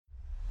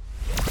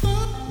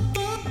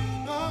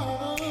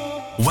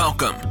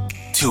Welcome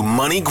to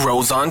Money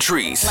Grows on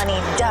Trees. Money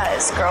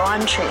does grow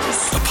on trees.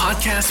 A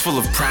podcast full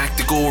of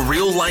practical,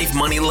 real-life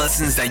money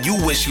lessons that you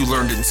wish you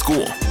learned in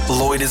school.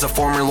 Lloyd is a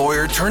former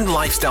lawyer turned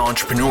lifestyle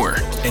entrepreneur.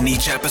 In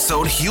each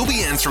episode, he'll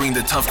be answering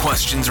the tough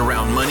questions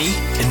around money,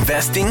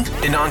 investing,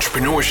 and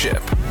entrepreneurship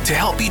to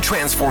help you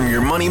transform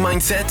your money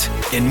mindset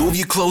and move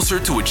you closer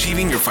to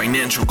achieving your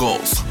financial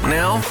goals.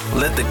 Now,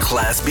 let the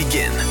class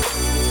begin.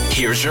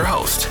 Here's your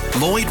host,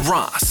 Lloyd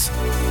Ross.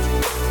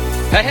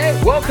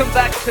 Hey, welcome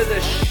back to the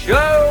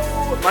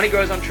show, Money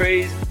Grows on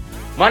Trees.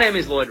 My name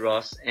is Lloyd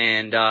Ross,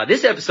 and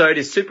this episode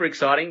is super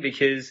exciting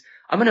because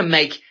I'm going to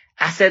make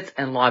assets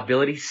and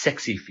liabilities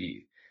sexy for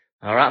you.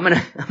 All right,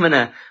 I'm going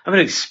to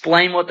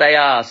explain what they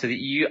are so that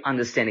you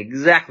understand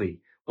exactly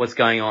what's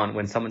going on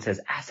when someone says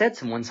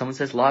assets and when someone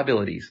says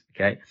liabilities.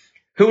 Okay,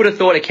 who would have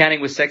thought accounting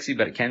was sexy,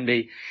 but it can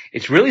be.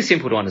 It's really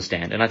simple to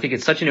understand, and I think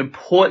it's such an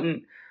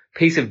important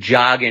piece of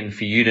jargon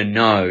for you to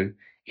know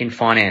in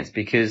finance,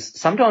 because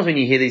sometimes when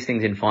you hear these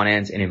things in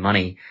finance and in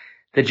money,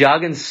 the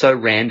jargon's so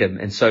random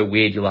and so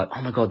weird. You're like,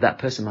 oh my God, that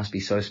person must be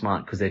so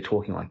smart because they're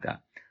talking like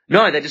that.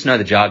 No, they just know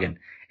the jargon.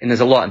 And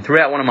there's a lot. And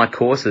throughout one of my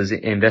courses,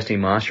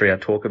 Investing Mastery,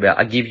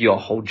 I give you a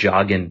whole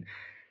jargon,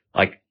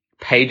 like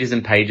pages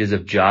and pages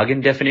of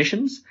jargon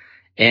definitions.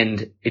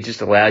 And it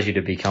just allows you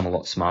to become a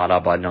lot smarter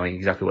by knowing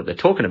exactly what they're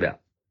talking about.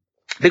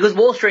 Because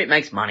Wall Street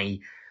makes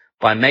money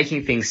by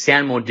making things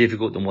sound more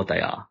difficult than what they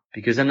are,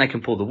 because then they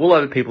can pull the wool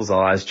over people's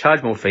eyes,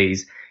 charge more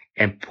fees,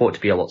 and purport to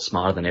be a lot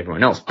smarter than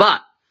everyone else.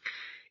 But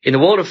in the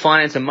world of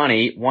finance and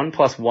money, 1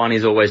 + 1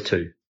 is always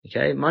 2.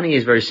 Okay, money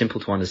is very simple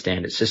to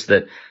understand. It's just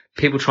that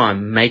people try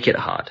and make it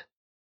hard.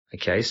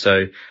 Okay,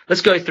 so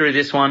let's go through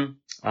this one.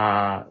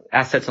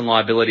 Assets and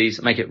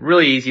liabilities, make it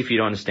really easy for you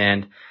to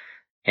understand,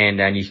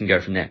 and you can go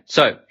from there.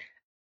 So,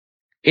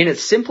 in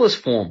its simplest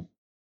form,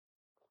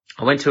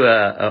 I went to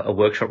a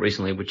workshop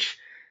recently, which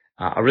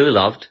I really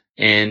loved,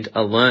 and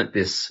I learnt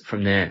this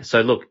from there.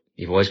 So look,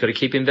 you've always got to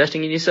keep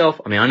investing in yourself.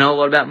 I mean, I know a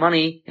lot about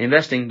money and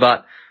investing,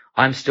 but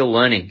I'm still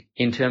learning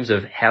in terms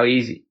of how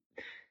easy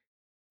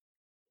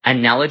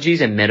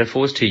analogies and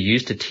metaphors to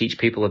use to teach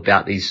people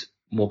about these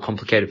more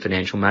complicated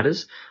financial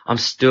matters. I'm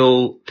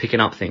still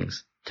picking up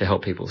things to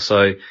help people.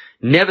 So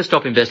never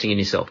stop investing in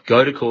yourself.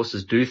 Go to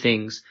courses, do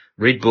things,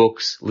 read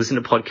books, listen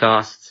to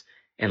podcasts,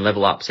 and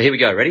level up. So here we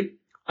go. Ready?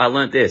 I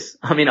learnt this.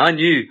 I mean,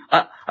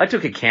 I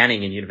took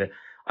accounting in university.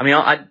 I mean,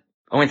 I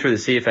went through the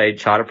CFA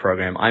charter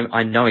program.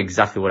 I know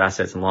exactly what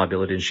assets and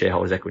liability and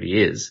shareholders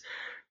equity is,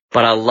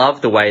 but I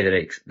love the way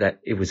that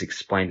it was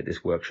explained at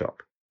this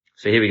workshop.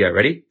 So here we go.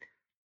 Ready?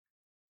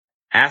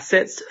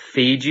 Assets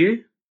feed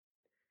you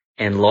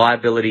and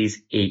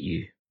liabilities eat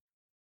you.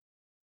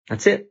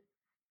 That's it.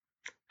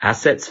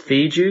 Assets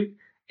feed you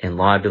and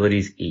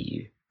liabilities eat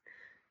you.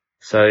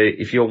 So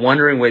if you're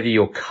wondering whether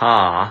your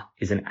car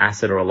is an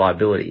asset or a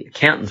liability,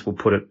 accountants will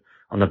put it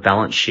on the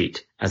balance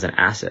sheet as an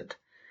asset.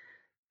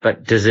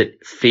 But does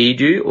it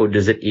feed you or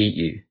does it eat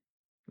you?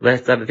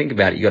 Let's have a think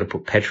about it. You got to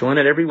put petrol in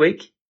it every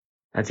week.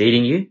 That's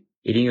eating you,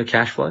 eating your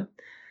cash flow.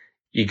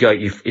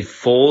 It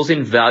falls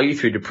in value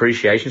through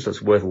depreciation, so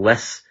it's worth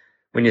less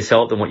when you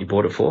sell it than what you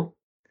bought it for.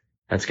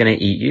 That's going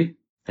to eat you.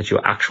 That's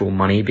your actual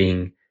money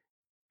being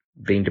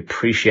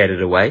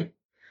depreciated away.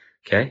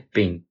 Okay.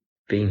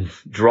 Being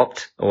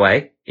dropped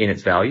away in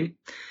its value.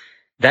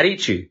 That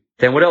eats you.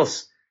 Then what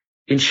else?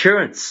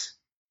 Insurance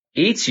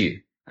eats you.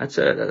 That's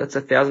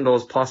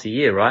 $1,000 plus a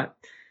year, right?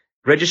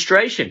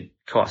 Registration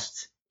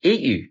costs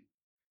eat you.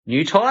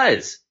 New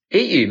tires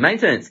eat you.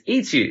 Maintenance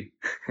eats you.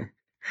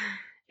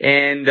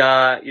 And,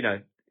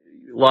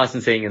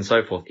 licensing and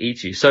so forth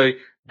eats you. So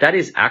that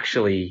is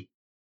actually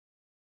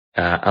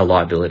a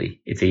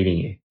liability. It's eating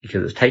you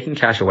because it's taking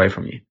cash away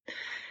from you.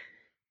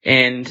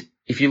 And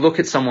if you look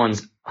at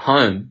someone's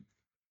home,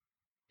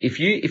 if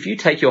you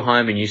take your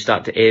home and you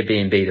start to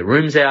Airbnb the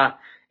rooms out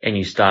and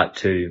you start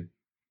to,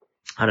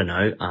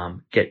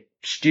 get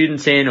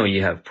students in, or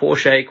you have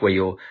Porsche where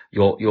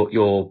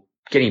you're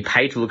getting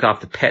paid to look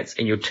after pets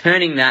and you're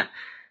turning that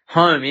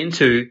home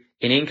into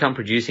an income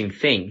producing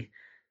thing,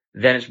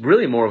 then it's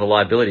really more of a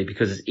liability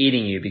because it's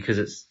eating you,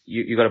 because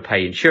you've got to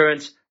pay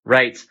insurance,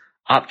 rates,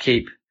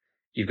 upkeep,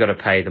 you've got to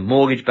pay the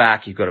mortgage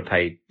back, you've got to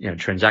pay,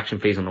 transaction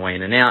fees on the way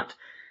in and out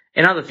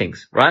and other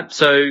things, right?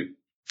 So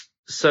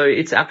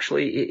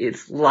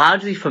it's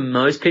largely, for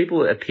most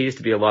people, it appears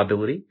to be a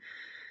liability,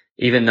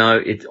 even though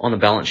it's on the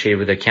balance sheet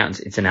with accountants,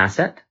 it's an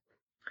asset.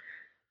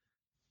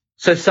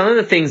 So some of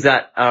the things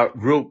that are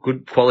real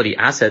good quality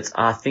assets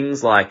are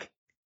things like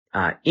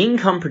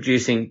income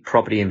producing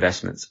property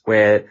investments,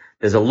 where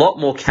there's a lot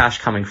more cash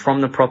coming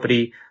from the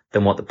property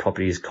than what the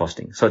property is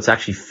costing. So it's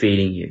actually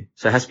feeding you.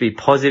 So it has to be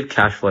positive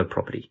cash flow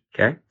property.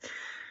 Okay.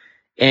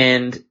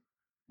 And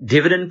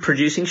dividend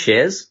producing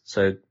shares.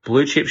 So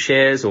blue chip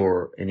shares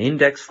or an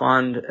index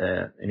fund,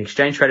 an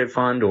exchange traded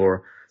fund,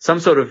 or some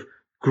sort of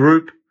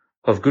group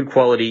of good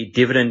quality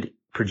dividend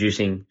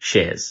producing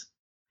shares.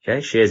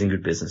 Okay. Shares in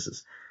good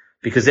businesses,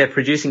 because they're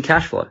producing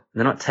cash flow.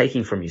 They're not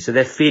taking from you. So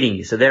they're feeding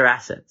you. So they're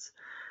assets.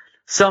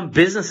 Some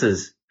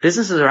businesses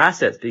are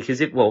assets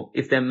because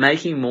if they're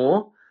making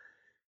more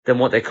than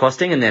what they're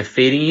costing and they're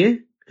feeding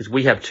you, because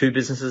we have two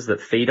businesses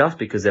that feed us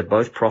because they're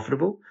both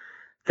profitable,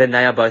 then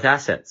they are both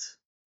assets.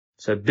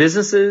 So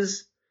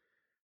businesses,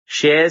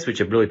 shares,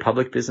 which are really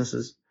public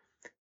businesses,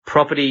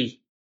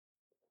 property,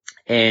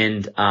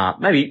 and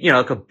maybe,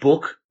 like a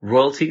book,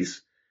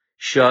 royalties,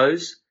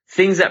 shows,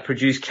 things that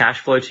produce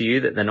cash flow to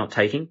you that they're not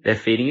taking, they're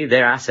feeding you,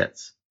 they're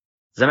assets.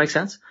 Does that make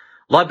sense?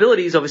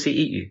 Liabilities obviously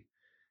eat you.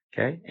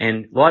 Okay.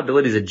 And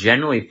liabilities are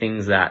generally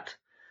things that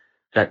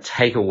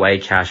take away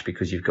cash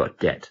because you've got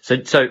debt.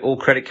 So all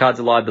credit cards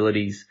are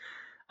liabilities.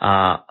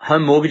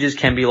 Home mortgages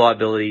can be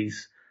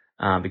liabilities,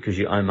 because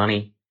you owe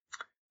money.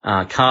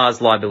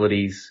 Cars,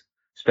 liabilities,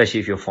 especially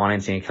if you're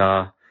financing a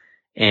car.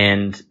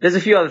 And there's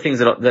a few other things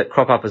that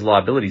crop up as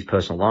liabilities,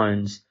 personal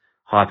loans,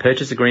 hire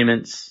purchase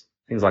agreements,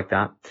 things like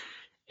that.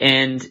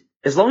 And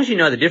as long as you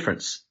know the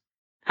difference,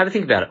 have a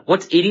think about it.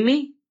 What's eating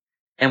me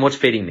and what's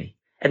feeding me?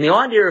 And the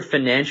idea of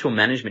financial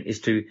management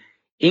is to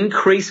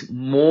increase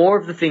more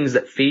of the things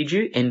that feed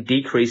you and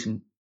decrease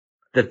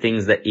the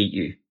things that eat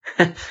you.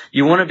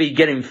 You want to be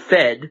getting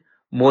fed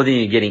more than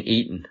you're getting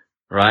eaten,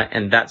 right?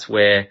 And that's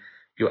where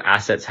your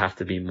assets have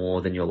to be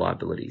more than your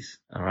liabilities,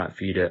 all right,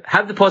 for you to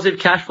have the positive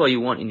cash flow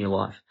you want in your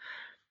life.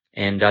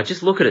 And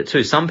just look at it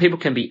too. Some people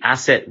can be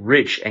asset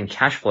rich and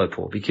cash flow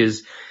poor,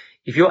 because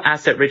if you're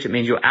asset rich, it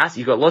means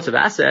you've got lots of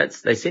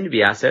assets. They seem to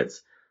be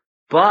assets,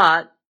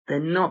 but they're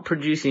not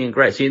producing a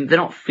great. So they're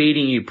not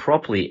feeding you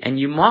properly. And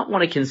you might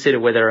want to consider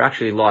whether they're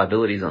actually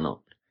liabilities or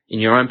not in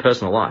your own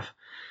personal life.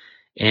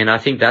 And I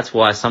think that's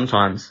why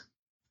sometimes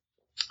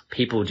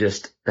people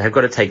they've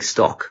got to take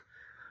stock.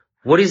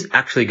 What is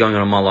actually going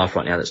on in my life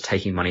right now that's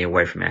taking money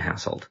away from our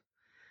household?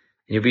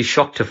 And you'll be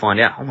shocked to find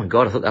out, oh my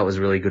God, I thought that was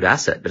a really good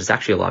asset, but it's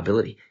actually a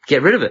liability.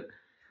 Get rid of it,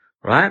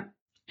 right?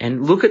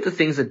 And look at the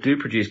things that do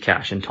produce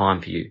cash and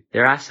time for you.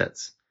 They're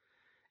assets.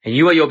 And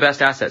you are your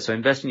best asset, so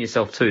invest in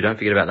yourself too. Don't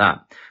forget about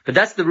that. But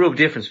that's the real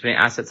difference between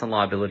assets and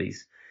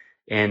liabilities.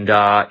 And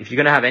if you're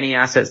going to have any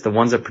assets, the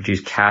ones that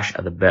produce cash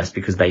are the best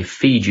because they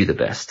feed you the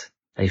best.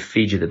 They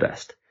feed you the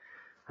best.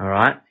 All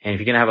right? And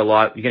if you're going to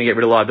you're going to get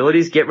rid of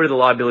liabilities, get rid of the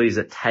liabilities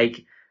that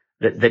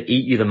that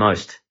eat you the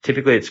most.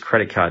 Typically it's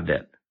credit card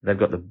debt. They've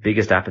got the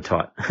biggest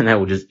appetite and they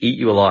will just eat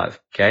you alive.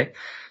 Okay?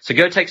 So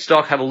go take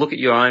stock, have a look at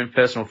your own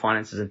personal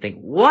finances and think,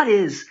 what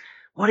is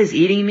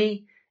eating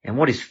me and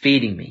what is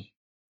feeding me?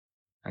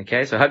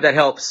 Okay, so I hope that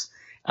helps.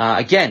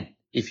 Again,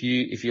 if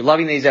you're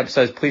loving these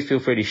episodes, please feel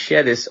free to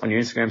share this on your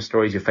Instagram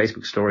stories, your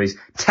Facebook stories.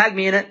 Tag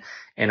me in it,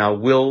 and I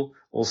will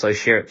also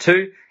share it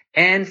too.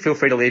 And feel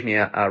free to leave me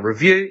a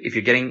review if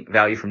you're getting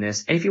value from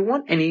this. And if you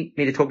want me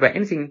to talk about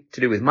anything to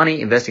do with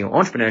money, investing,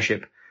 or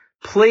entrepreneurship,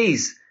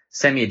 please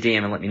send me a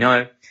DM and let me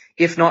know.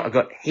 If not, I've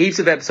got heaps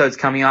of episodes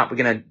coming up. We're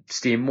going to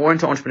steer more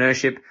into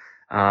entrepreneurship,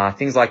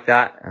 things like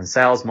that, and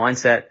sales,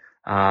 mindset.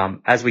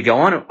 As we go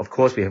on, of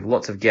course, we have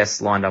lots of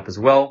guests lined up as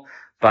well.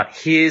 But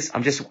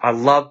I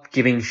love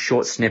giving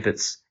short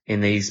snippets in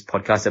these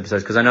podcast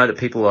episodes because I know that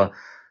people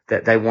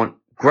they want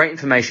great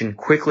information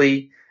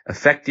quickly,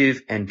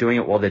 effective, and doing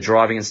it while they're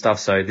driving and stuff.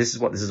 So this is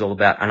what this is all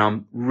about. And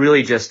I'm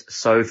really just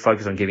so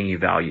focused on giving you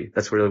value.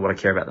 That's really what I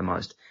care about the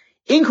most.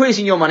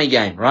 Increasing your money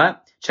game, right?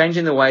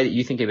 Changing the way that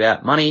you think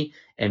about money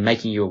and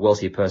making you a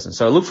wealthier person.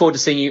 So I look forward to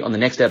seeing you on the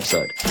next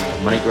episode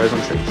of Money Grows on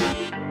Trees.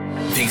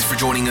 Thanks for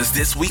joining us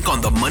this week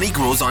on the Money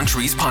Grows on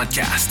Trees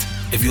podcast.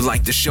 If you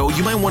like the show,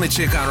 you might want to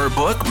check out our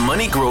book,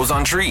 Money Grows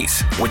on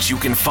Trees, which you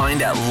can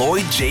find at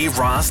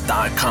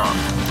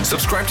LloydJRoss.com.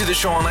 Subscribe to the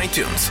show on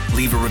iTunes,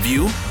 leave a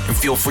review, and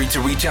feel free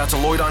to reach out to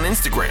Lloyd on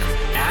Instagram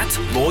at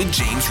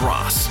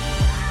LloydJamesRoss.